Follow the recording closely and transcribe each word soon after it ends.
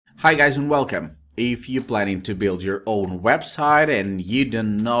Hi guys and welcome. If you're planning to build your own website and you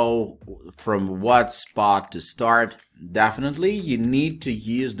don't know from what spot to start, definitely you need to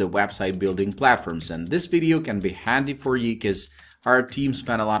use the website building platforms, and this video can be handy for you because our team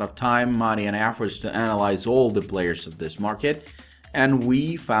spent a lot of time, money and efforts to analyze all the players of this market, and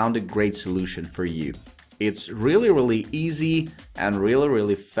we found a great solution for you. It's really easy and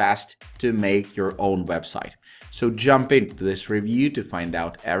really fast to make your own website. So jump into this review to find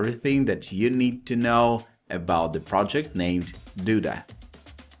out everything that you need to know about the project named Duda.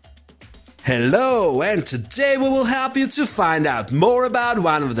 Hello, and today we will help you to find out more about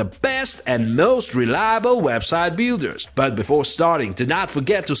one of the best and most reliable website builders. But before starting, do not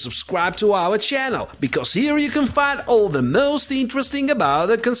forget to subscribe to our channel, because here you can find all the most interesting about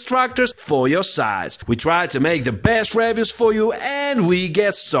the constructors for your sites. We try to make the best reviews for you, and we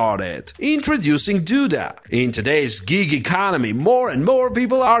get started. Introducing Duda. In today's gig economy, more and more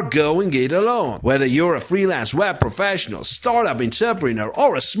people are going it alone. Whether you're a freelance web professional, startup entrepreneur,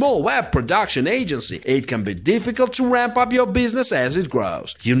 or a small web production agency, it can be difficult to ramp up your business as it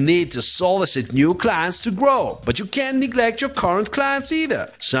grows. You need to solicit new clients to grow, but you can't neglect your current clients either.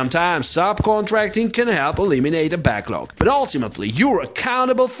 Sometimes subcontracting can help eliminate a backlog, but ultimately you're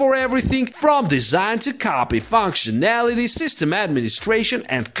accountable for everything from design to copy, functionality, system administration,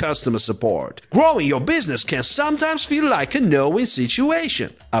 and customer support. Growing your business can sometimes feel like a no-win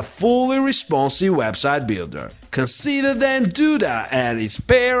situation. A fully responsive website builder. Consider then Duda and its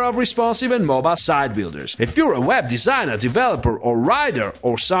pair of responsive and mobile site builders. If you're a web designer, developer, or writer,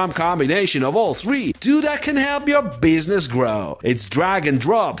 or some combination of all three, Duda can help your business grow. Its drag and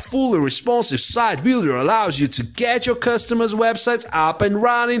drop, fully responsive site builder allows you to get your customers' websites up and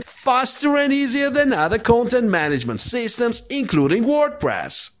running faster and easier than other content management systems, including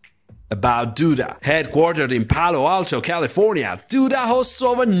WordPress. About Duda. Headquartered in Palo Alto, California, Duda hosts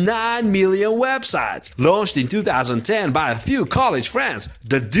over 9 million websites. Launched in 2010 by a few college friends,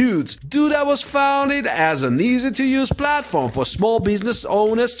 the dudes, Duda was founded as an easy-to-use platform for small business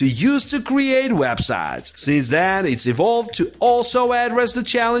owners to use to create websites. Since then, it's evolved to also address the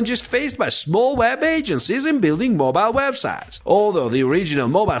challenges faced by small web agencies in building mobile websites. Although the original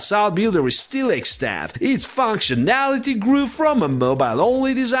mobile site builder is still extant, its functionality grew from a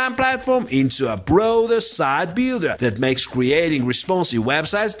mobile-only design platform into a broader site builder that makes creating responsive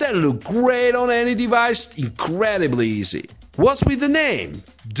websites that look great on any device incredibly easy. What's with the name?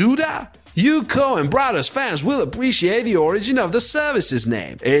 Duda? You Coen Brothers fans will appreciate the origin of the service's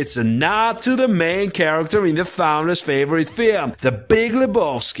name. It's a nod to the main character in the founder's favorite film, The Big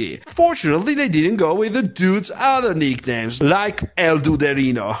Lebowski. Fortunately, they didn't go with the dude's other nicknames, like El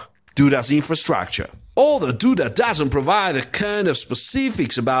Duderino. Duda's infrastructure. Although Duda doesn't provide the kind of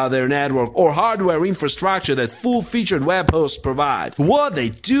specifics about their network or hardware infrastructure that full-featured web hosts provide, what they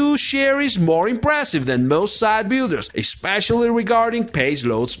do share is more impressive than most site builders, especially regarding page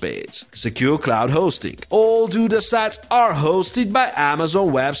load speeds. Secure cloud hosting. All Duda sites are hosted by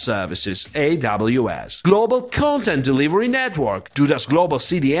Amazon Web Services, AWS. Global content delivery network. Duda's global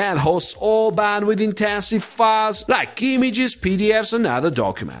CDN hosts all bandwidth-intensive files like images, PDFs, and other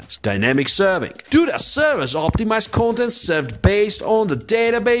documents. Dynamic serving. Duda servers optimize content served based on the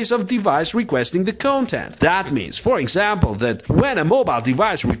database of device requesting the content. That means, for example, that when a mobile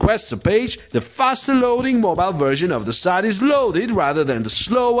device requests a page, the faster loading mobile version of the site is loaded rather than the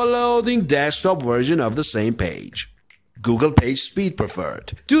slower loading desktop version of the same page. Google Page Speed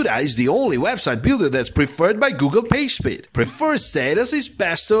Preferred. Duda is the only website builder that's preferred by Google Page Speed. Preferred status is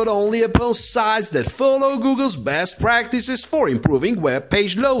bestowed only upon sites that follow Google's best practices for improving web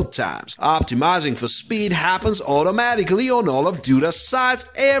page load times. Optimizing for speed happens automatically on all of Duda's sites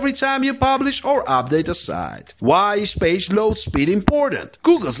every time you publish or update a site. Why is page load speed important?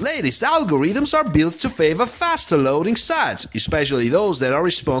 Google's latest algorithms are built to favor faster loading sites, especially those that are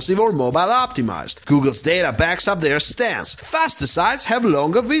responsive or mobile optimized. Google's data backs up their stance. Faster sites have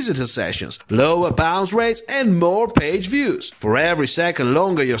longer visitor sessions, lower bounce rates, and more page views. For every second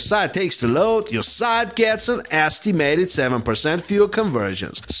longer your site takes to load, your site gets an estimated 7% fewer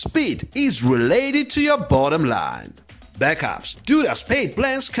conversions. Speed is related to your bottom line. Backups. Duda's paid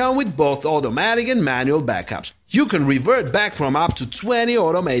plans come with both automatic and manual backups. You can revert back from up to 20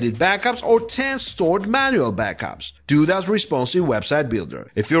 automated backups or 10 stored manual backups. Duda's responsive website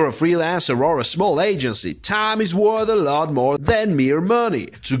builder. If you're a freelancer or a small agency, time is worth a lot more than mere money.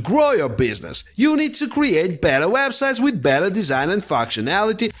 To grow your business, you need to create better websites with better design and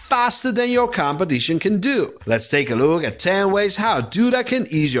functionality faster than your competition can do. Let's take a look at 10 ways how Duda can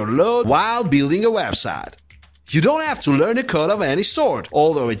ease your load while building a website. You don't have to learn a code of any sort,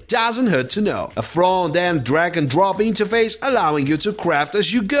 although it doesn't hurt to know. A front-end drag-and-drop interface allowing you to craft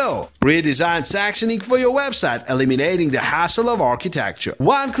as you go. Pre-designed sectioning for your website, eliminating the hassle of architecture.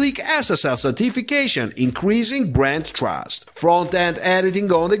 One-click SSL certification, increasing brand trust. Front-end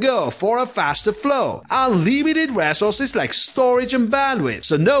editing on the go for a faster flow. Unlimited resources like storage and bandwidth,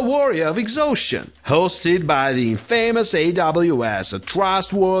 so no worry of exhaustion. Hosted by the infamous AWS, a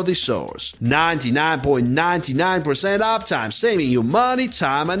trustworthy source. 99.99% uptime, saving you money,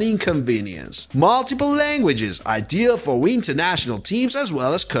 time, and inconvenience. Multiple languages, ideal for international teams as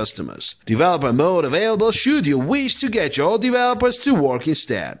well as customers. Developer mode available should you wish to get your developers to work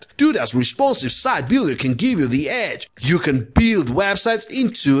instead. Duda's responsive site builder can give you the edge. You can build websites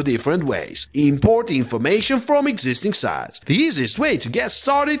in two different ways. Import information from existing sites. The easiest way to get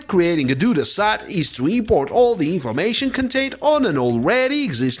started creating a Duda site is to import all the information contained on an already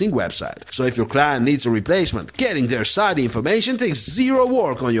existing website. So if your client needs a replacement, getting their site information takes zero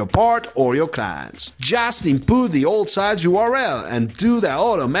work on your part or your client's. Just input the old site's URL and Duda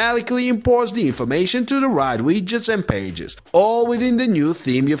automatically imports the information to the right widgets and pages, all within the new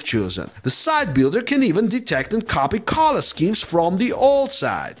theme you've chosen. The site builder can even detect and copy color schemes from the old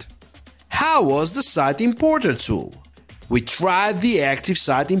site. How was the site importer tool? We tried the Active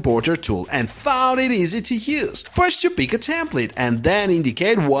Site Importer tool and found it easy to use. First you pick a template and then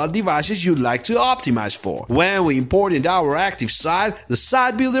indicate what devices you'd like to optimize for. When we imported our active site, the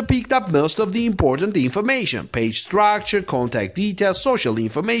site builder picked up most of the important information: page structure, contact details, social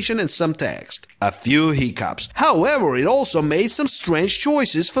information, and some text. A few hiccups. However, it also made some strange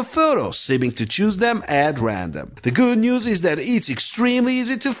choices for photos, seeming to choose them at random. The good news is that it's extremely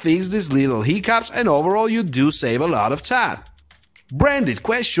easy to fix these little hiccups, and overall you do save a lot of time. Branded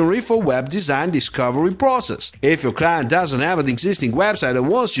questionnaire for web design discovery process. If your client doesn't have an existing website and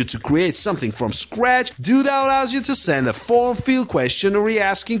wants you to create something from scratch, Duda allows you to send a form-filled questionnaire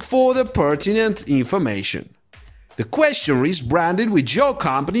asking for the pertinent information. The questionnaire is branded with your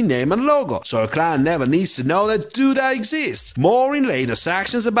company name and logo, so a client never needs to know that Duda exists. More in later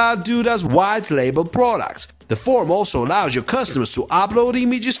sections about Duda's white label products. The form also allows your customers to upload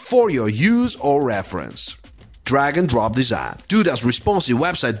images for your use or reference. Drag and drop design. Duda's responsive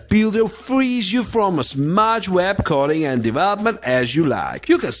website builder frees you from as much web coding and development as you like.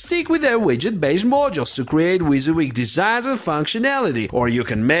 You can stick with their widget-based modules to create WYSIWYG designs and functionality, or you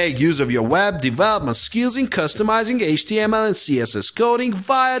can make use of your web development skills in customizing HTML and CSS coding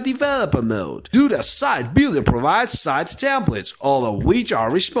via developer mode. Duda's site builder provides site templates, all of which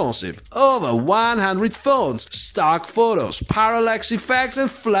are responsive. Over 100 fonts, stock photos, parallax effects, and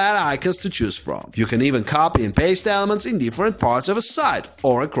flat icons to choose from. You can even copy and paste elements in different parts of a site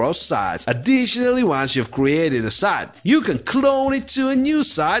or across sites. Additionally, once you've created a site, you can clone it to a new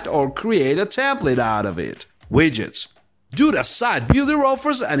site or create a template out of it. Widgets. Duda Site Builder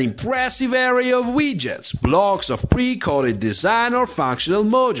offers an impressive array of widgets, blocks of pre-coded design or functional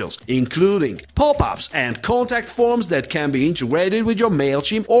modules, including pop-ups and contact forms that can be integrated with your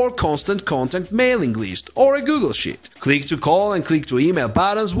MailChimp or Constant Contact mailing list or a Google Sheet. Click to call and click to email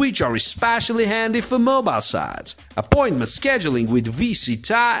buttons, which are especially handy for mobile sites. Appointment scheduling with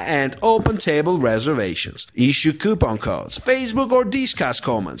VCTA and open table reservations. Issue coupon codes, Facebook or Discuss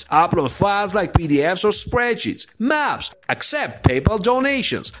comments. Upload files like PDFs or spreadsheets. Maps. Accept PayPal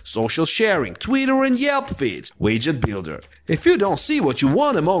donations. Social sharing, Twitter and Yelp feeds. Widget Builder. If you don't see what you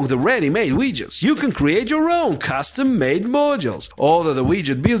want among the ready-made widgets, you can create your own custom-made modules. Although the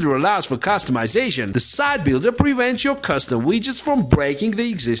Widget Builder allows for customization, the Site Builder prevents your custom widgets from breaking the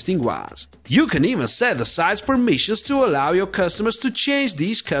existing ones. You can even set the site's permissions to allow your customers to change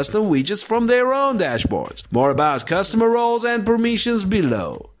these custom widgets from their own dashboards. More about customer roles and permissions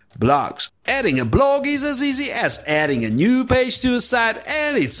below. Blogs. Adding a blog is as easy as adding a new page to a site,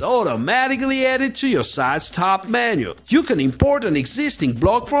 and it's automatically added to your site's top menu. You can import an existing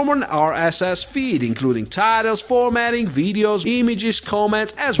blog from an RSS feed, including titles, formatting, videos, images,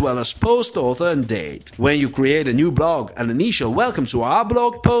 comments, as well as post, author, and date. When you create a new blog, an initial welcome to our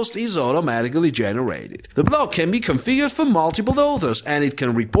blog post is automatically generated. The blog can be configured for multiple authors, and it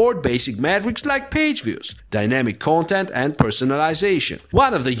can report basic metrics like page views, dynamic content, and personalization.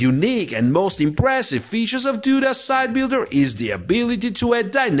 One of the unique and most impressive features of Duda Site Builder is the ability to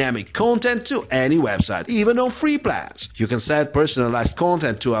add dynamic content to any website, even on free plans. You can set personalized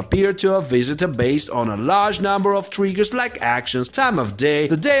content to appear to a visitor based on a large number of triggers like actions, time of day,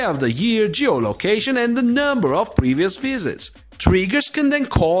 the day of the year, geolocation, and the number of previous visits. Triggers can then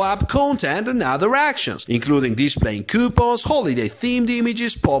call up content and other actions, including displaying coupons, holiday-themed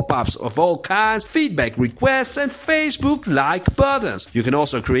images, pop-ups of all kinds, feedback requests, and Facebook like buttons. You can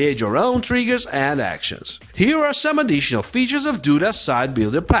also create your own triggers and actions. Here are some additional features of Duda's Site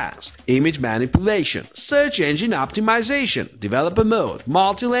Builder plans: image manipulation, search engine optimization, developer mode,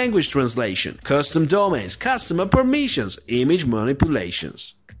 multi-language translation, custom domains, customer permissions, image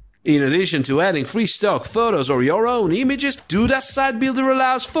manipulations. In addition to adding free stock photos or your own images, Duda's Site Builder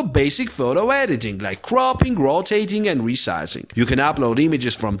allows for basic photo editing like cropping, rotating, and resizing. You can upload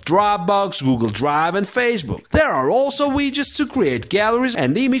images from Dropbox, Google Drive, and Facebook. There are also widgets to create galleries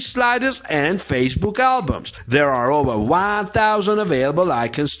and image sliders and Facebook albums. There are over 1,000 available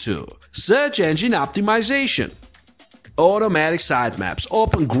icons too. Search engine optimization. Automatic sitemaps,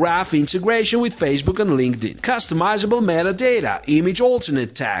 open graph integration with Facebook and LinkedIn, customizable metadata, image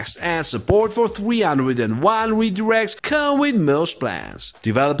alternate text, and support for 301 redirects come with most plans.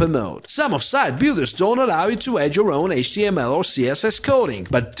 Developer mode. Some of site builders don't allow you to add your own HTML or CSS coding,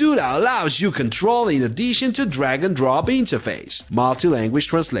 but Duda allows you control in addition to drag and drop interface. Multi-language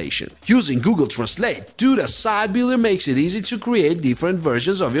translation. Using Google Translate, Duda's Site Builder makes it easy to create different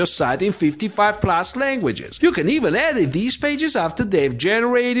versions of your site in 55+ languages. You can even edit these pages after they've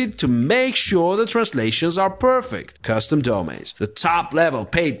generated to make sure the translations are perfect. Custom domains. The top-level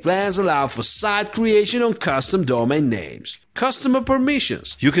paid plans allow for site creation on custom domain names. Customer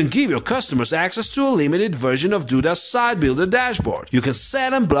permissions. You can give your customers access to a limited version of Duda's Site Builder dashboard. You can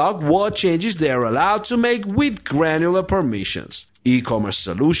set and block what changes they are allowed to make with granular permissions. E-commerce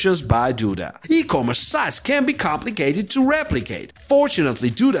solutions by Duda. E-commerce sites can be complicated to replicate. Fortunately,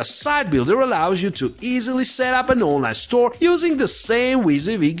 Duda's Site Builder allows you to easily set up an online store using the same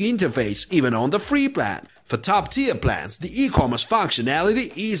WYSIWYG interface, even on the free plan. For top-tier plans, the e-commerce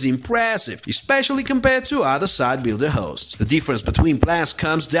functionality is impressive, especially compared to other site builder hosts. The difference between plans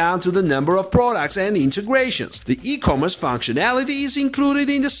comes down to the number of products and integrations. The e-commerce functionality is included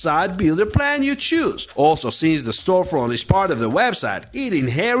in the site builder plan you choose. Also, since the storefront is part of the website, it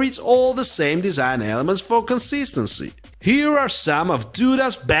inherits all the same design elements for consistency. Here are some of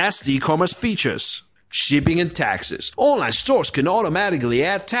Duda's best e-commerce features. Shipping and taxes. Online stores can automatically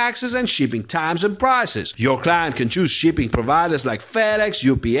add taxes and shipping times and prices. Your client can choose shipping providers like FedEx,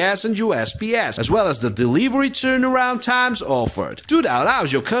 UPS, and USPS, as well as the delivery turnaround times offered. Duda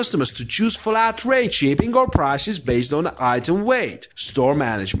allows your customers to choose flat rate shipping or prices based on item weight. Store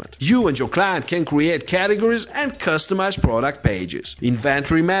management. You and your client can create categories and customize product pages.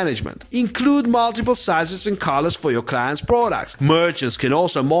 Inventory management. Include multiple sizes and colors for your client's products. Merchants can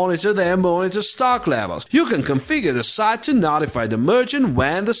also monitor stock levels. You can configure the site to notify the merchant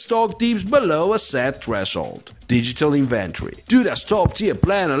when the stock dips below a set threshold. Digital inventory. Duda's top-tier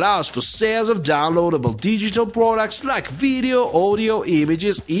plan allows for sales of downloadable digital products like video, audio,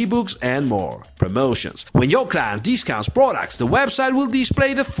 images, ebooks, and more. Promotions. When your client discounts products, the website will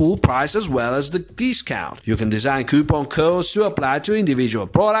display the full price as well as the discount. You can design coupon codes to apply to individual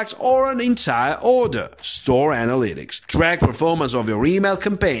products or an entire order. Store analytics. Track performance of your email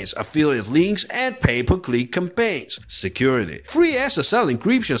campaigns, affiliate links, and pay-per-click campaigns. Security. Free SSL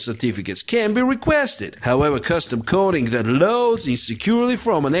encryption certificates can be requested. However, custom coding that loads insecurely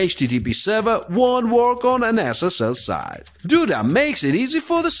from an HTTP server won't work on an SSL site. Duda makes it easy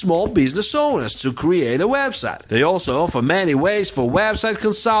for the small business owners to create a website. They also offer many ways for website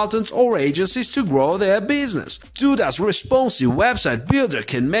consultants or agencies to grow their business. Duda's responsive website builder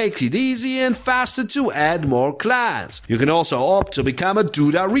can make it easy and faster to add more clients. You can also opt to become a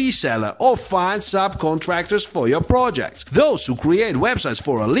Duda reseller or find subcontractors for your projects. Those who create websites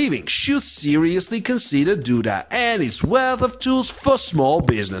for a living should seriously consider Duda and its wealth of tools for small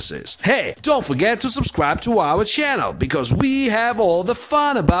businesses. Hey, don't forget to subscribe to our channel because we have all the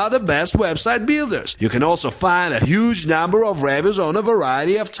fun about the best website builders. You can also find a huge number of reviews on a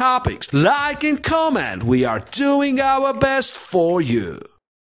variety of topics. Like and comment, we are doing our best for you.